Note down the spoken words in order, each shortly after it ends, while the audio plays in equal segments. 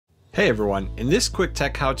Hey everyone, in this quick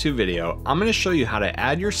tech how-to video, I'm going to show you how to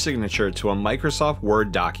add your signature to a Microsoft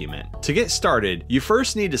Word document. To get started, you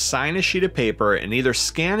first need to sign a sheet of paper and either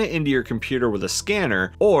scan it into your computer with a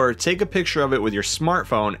scanner or take a picture of it with your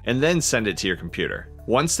smartphone and then send it to your computer.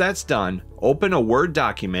 Once that's done, open a Word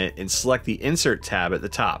document and select the Insert tab at the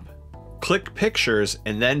top. Click Pictures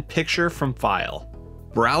and then Picture from File.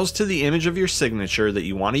 Browse to the image of your signature that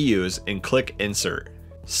you want to use and click Insert.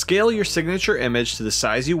 Scale your signature image to the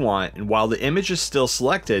size you want, and while the image is still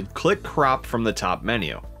selected, click Crop from the top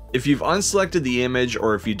menu. If you've unselected the image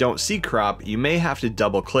or if you don't see crop, you may have to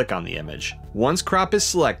double click on the image. Once crop is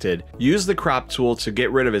selected, use the crop tool to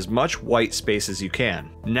get rid of as much white space as you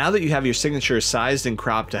can. Now that you have your signature sized and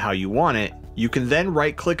cropped to how you want it, you can then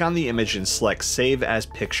right click on the image and select Save as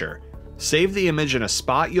Picture. Save the image in a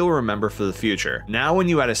spot you'll remember for the future. Now when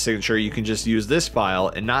you add a signature, you can just use this file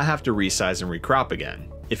and not have to resize and recrop again.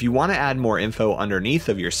 If you want to add more info underneath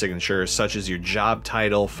of your signature, such as your job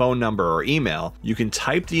title, phone number, or email, you can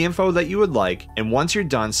type the info that you would like, and once you're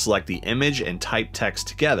done, select the image and type text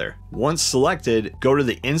together. Once selected, go to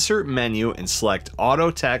the Insert menu and select Auto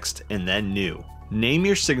Text and then New. Name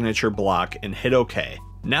your signature block and hit OK.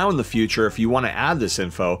 Now in the future, if you want to add this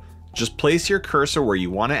info, just place your cursor where you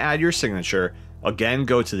want to add your signature. Again,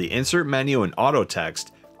 go to the Insert menu and Auto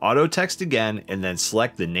Text again, and then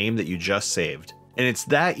select the name that you just saved. And it's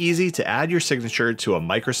that easy to add your signature to a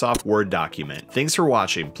Microsoft Word document. Thanks for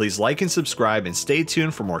watching. Please like and subscribe and stay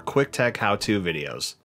tuned for more quick tech how-to videos.